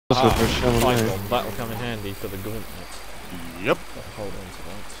Pipe bomb, that'll come in handy for the gauntlet. Yep. Hold on to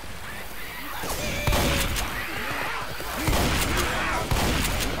that.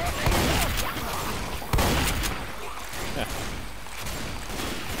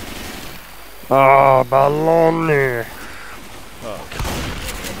 Oh, baloney! Oh.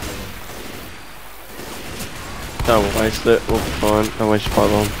 Don't waste it, we'll be fine. Don't waste your pipe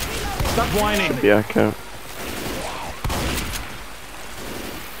bomb. Stop whining! Should be okay.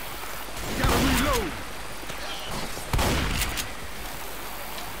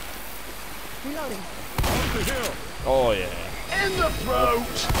 Reloading. Up the hill! Oh yeah. In the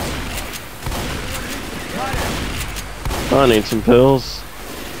throat! I need some pills.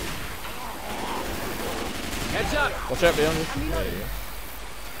 Heads up! Watch out behind you. There you go.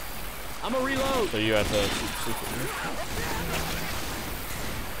 I'm a reload! So you had the secret move.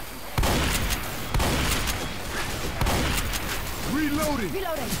 Reloading!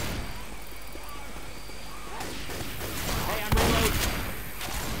 Reloading. Hey, I'm reloading!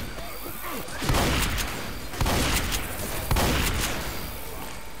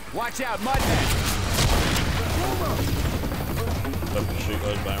 Watch out, Mudman! Don't shoot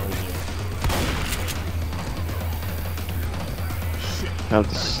those barrels in. Have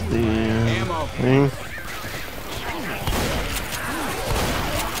the thing.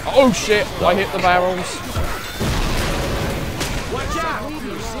 Oh shit! I hit the barrels. Watch out!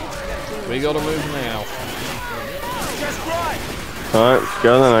 We gotta move now. Just right! Alright, let's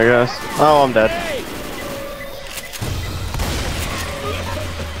go then, I guess. Oh, I'm dead.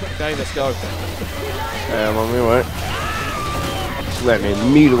 Okay, let's go. Yeah, I'm on my way. Just let me.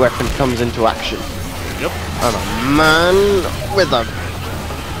 Melee weapon comes into action. Yep. I'm a man with a.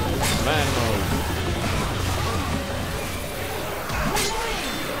 Man mode.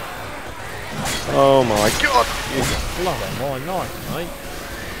 Oh my god! Blood on my knife, mate.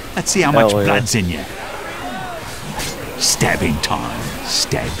 Let's see how much Hell yeah. blood's in you. Stabbing time.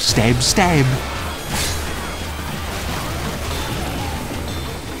 Stab, stab, stab.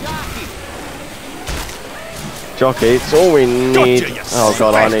 Jockey, it's all we need. Gotcha, you Oh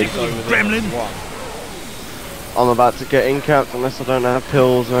god, I need. gremlin. I'm about to get incapped unless I don't have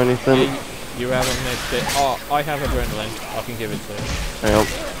pills or anything. You have a med kit. Oh, I have adrenaline. I can give it to you. Hang on.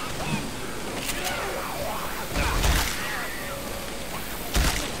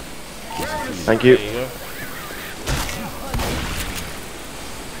 Thank you. There you go.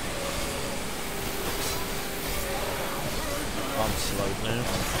 I'm slowed now.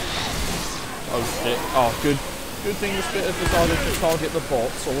 Oh shit. Oh, good. Good thing the spitter decided to target the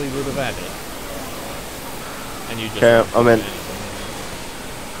bots, or we would have had it. And you just. Okay, I'm in.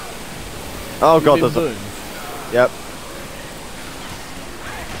 Oh god, there's a. Boom. Yep.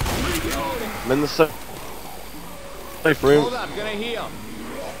 I'm in the safe room. Hold up, gonna heal.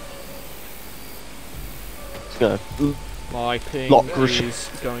 Let's go. My ping Lock is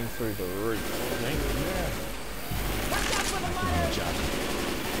going through the roof, I think.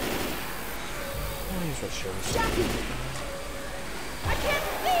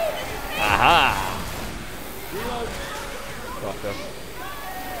 Aha! Fucker.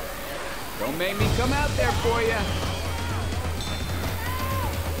 Don't make me come out there for you.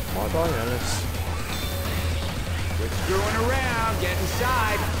 Bye bye, Alice. Quit screwing around, get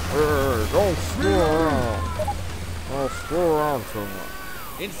inside. Don't screw around. Don't screw around too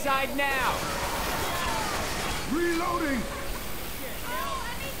much. Inside now. Reloading.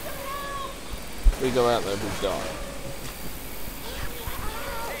 We go out there, we die.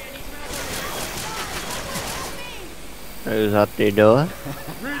 Who's at the door?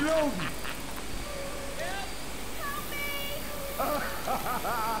 Reloading.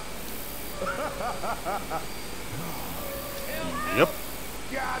 Yep.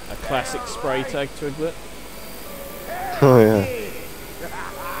 A classic spray tag, Twiglet. Oh yeah.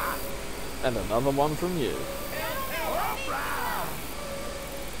 And another one from you.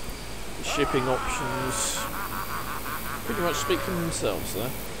 The shipping options pretty much speak for themselves there.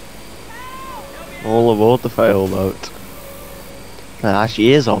 All aboard the fail boat.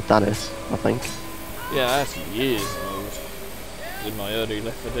 She is old, that is, I think. Yeah, that's years old. In my early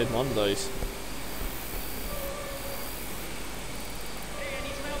Left 4 Dead 1 days.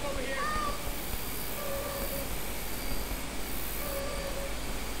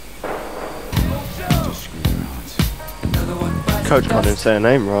 Coach can't even say her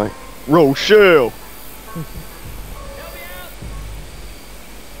name right. Rochelle!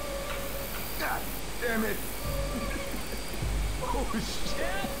 Damn it. Oh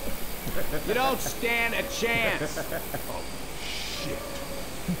shit. You don't stand a chance. Oh shit.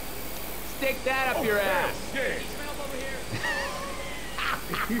 Stick that up your ass.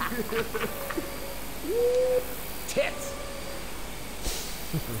 Tits.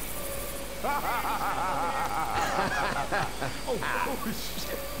 oh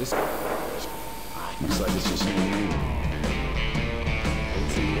shit. This looks like it's just me.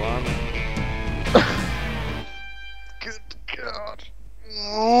 81. Good God.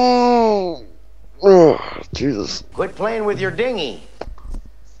 Oh, Jesus. Quit playing with your dinghy.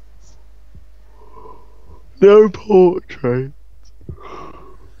 No portrait.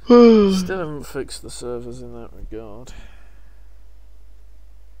 Still haven't fixed the servers in that regard.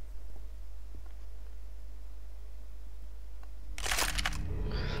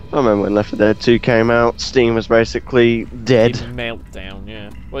 I remember when Left 4 Dead 2 came out, Steam was basically dead. Meltdown, yeah.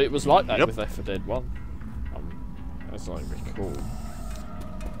 Well, it was like that with Left 4 Dead 1. As I recall.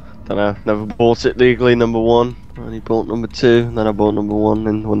 Dunno, never bought it legally, number 1. I only bought number 2, and then I bought number 1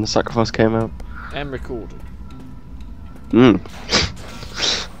 and when the Sacrifice came out. And recorded.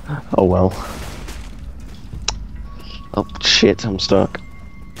 Oh well. Oh shit, I'm stuck.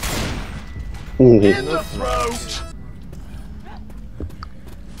 Ooh. In the throat.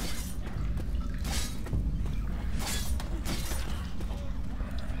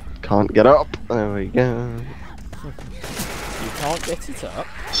 Can't get up. There we go. You can't get it up.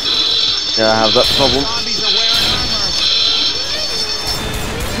 Yeah, I have that problem. Zombies are wearing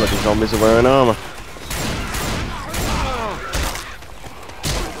armor. Bloody zombies are wearing armour.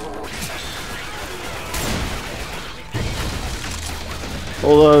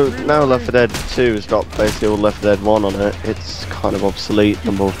 Although now Left 4 Dead 2 has got basically all Left 4 Dead 1 on it, it's kind of obsolete,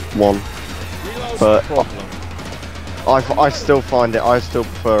 number 1. But I still find it, I still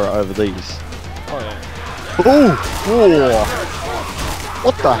prefer it over these. Oh yeah. Ooh!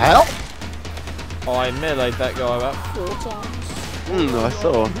 What the hell? I meleeed that guy about 4 times. I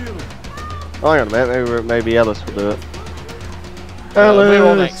saw. Hang on a minute, maybe Ellis will do it. We're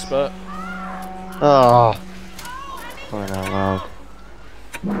on expert. Ah. Crying out loud.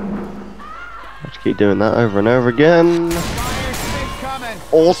 Let's keep doing that over and over again.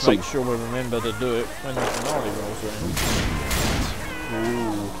 Awesome. Make sure we remember to do it when the finale rolls around.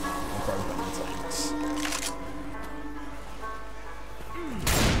 Ooh. I broke the tanks.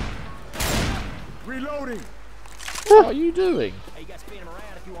 Reloading. What are you doing?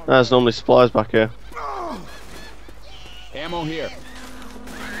 There's normally supplies back here. Ammo here.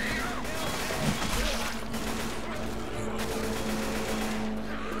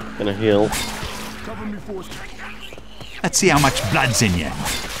 Gonna heal. Let's see how much blood's in you.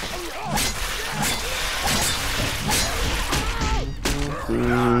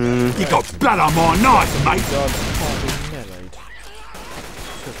 You got blood on my knife, mate. God, I can't be meleeed.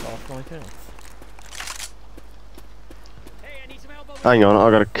 Took half my health. Hang on,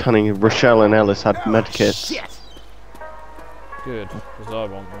 I got a cunning. Rochelle and Ellis had medkits. Good, because I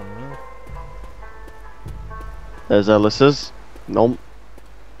want one now. There's Ellis's. Nope.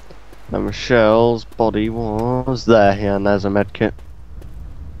 And Rochelle's body was there, yeah, and there's a medkit.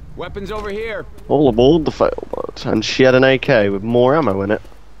 Weapons over here. All aboard the failboat. And she had an AK with more ammo in it.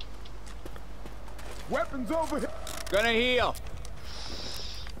 Weapons over here. Gonna heal.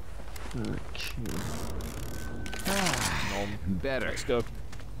 Okay. Better. Let's go.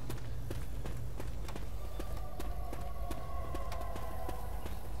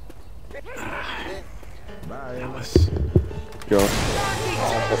 Bye, Ellis. Go.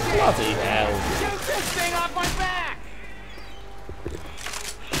 Oh, bloody hell. Shoot this thing off my back.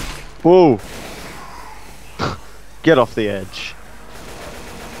 Whoa! Get off the edge.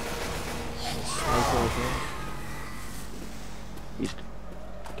 He's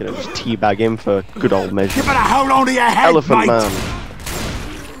gonna just teabag him for good old measure. You better hold on to your head, Elephant mate. man.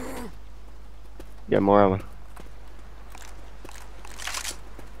 Yeah, more ammo.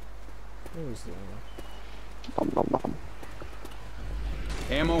 Who's the Nom, nom, nom.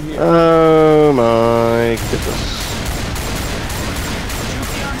 Ammo here. Oh my goodness. Shoot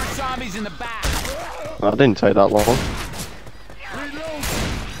the armored zombies in the back. That didn't take that long.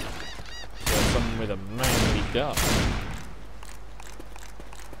 someone with a manly gun?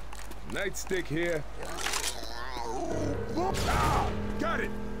 Nightstick here. Got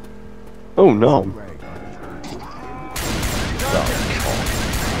it. Oh no.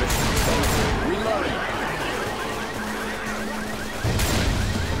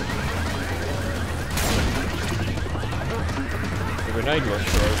 The grenade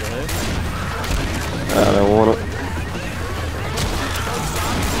launcher over here. I don't want it.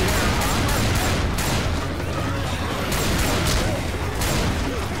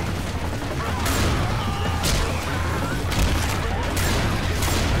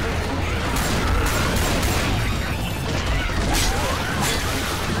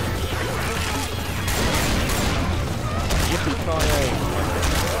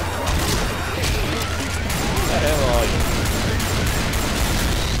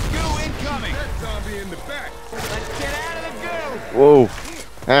 Whoa.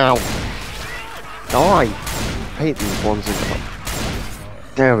 Ow. Die. I hate these ones in the...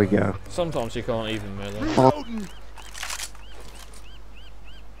 There we go. Sometimes you can't even melee.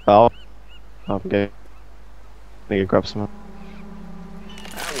 Oh. I'm going to grab some.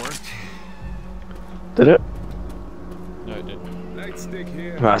 That worked. Did it? No, it didn't. Nightstick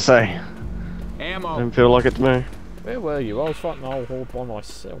here. I say. Ammo. Didn't feel like it to me. Where were you? I was fighting the whole horde by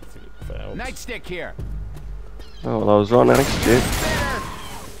myself. It failed. Nightstick here. Oh, well, I was right next to you.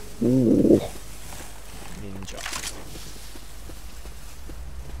 Ooh. Ninja.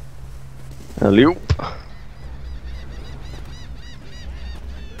 Alley-oop.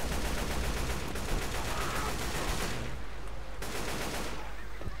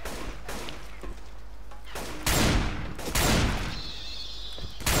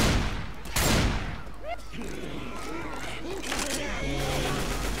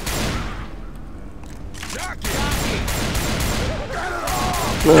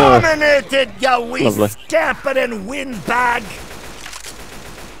 Dominated, you wee Lovely. scampering windbag!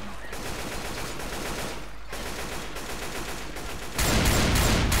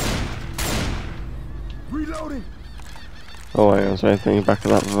 Reloading! Oh, wait, is there anything back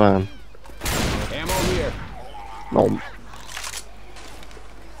of that van? Ammo here. No.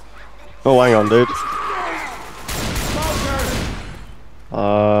 Oh, hang on, dude.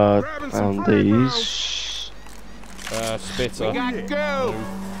 And these. Spitter. We got go.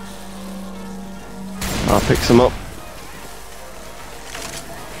 I'll pick some up.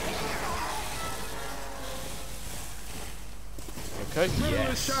 Okay.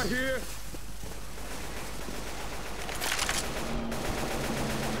 Yes. Shot here.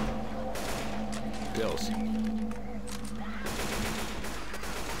 Bills.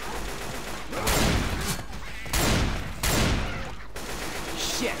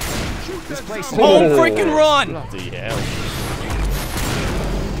 Shit. This place is Oh, freaking run. Bloody hell.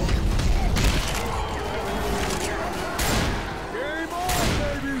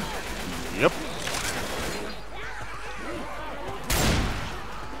 Yep.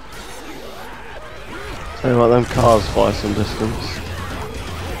 Tell you what, them cars fly some distance.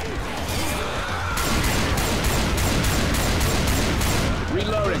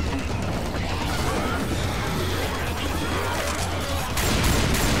 Reloading.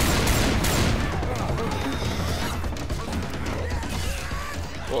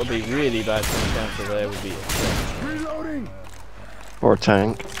 What would be really bad to encounter there would be a tank. Reloading! Or a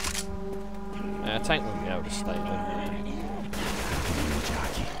tank. A tank wouldn't be able to stay there.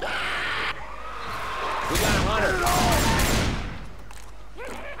 We got a hunter.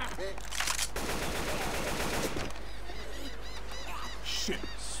 Shit,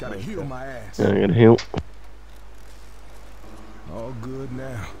 gotta heal my ass. Yeah, I'm gonna heal. All good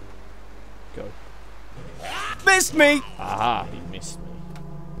now. Go. Missed me. Aha, he missed me.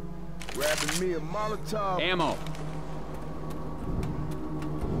 Grabbing me a Molotov. Ammo.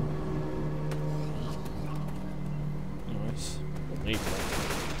 Nice. Need that.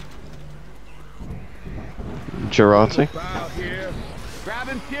 Girati. Out here.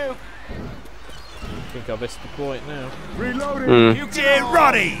 Grabbing puke. I think I best deploy it now. Reloading. You get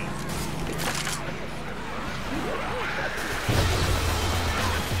ready.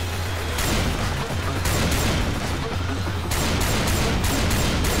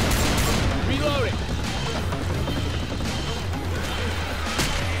 Reloading.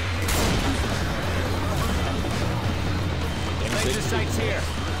 Laser sights here.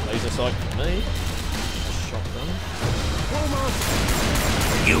 Laser sight for me. Shotgun.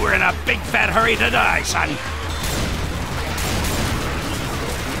 You were in a big fat hurry to die, son.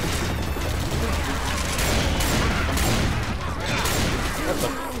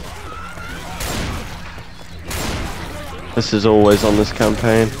 This is always on this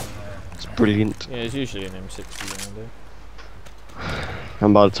campaign. It's brilliant. Yeah, it's usually an M60 around here.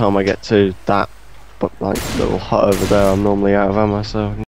 And by the time I get to that, but like little hut over there, I'm normally out of ammo, so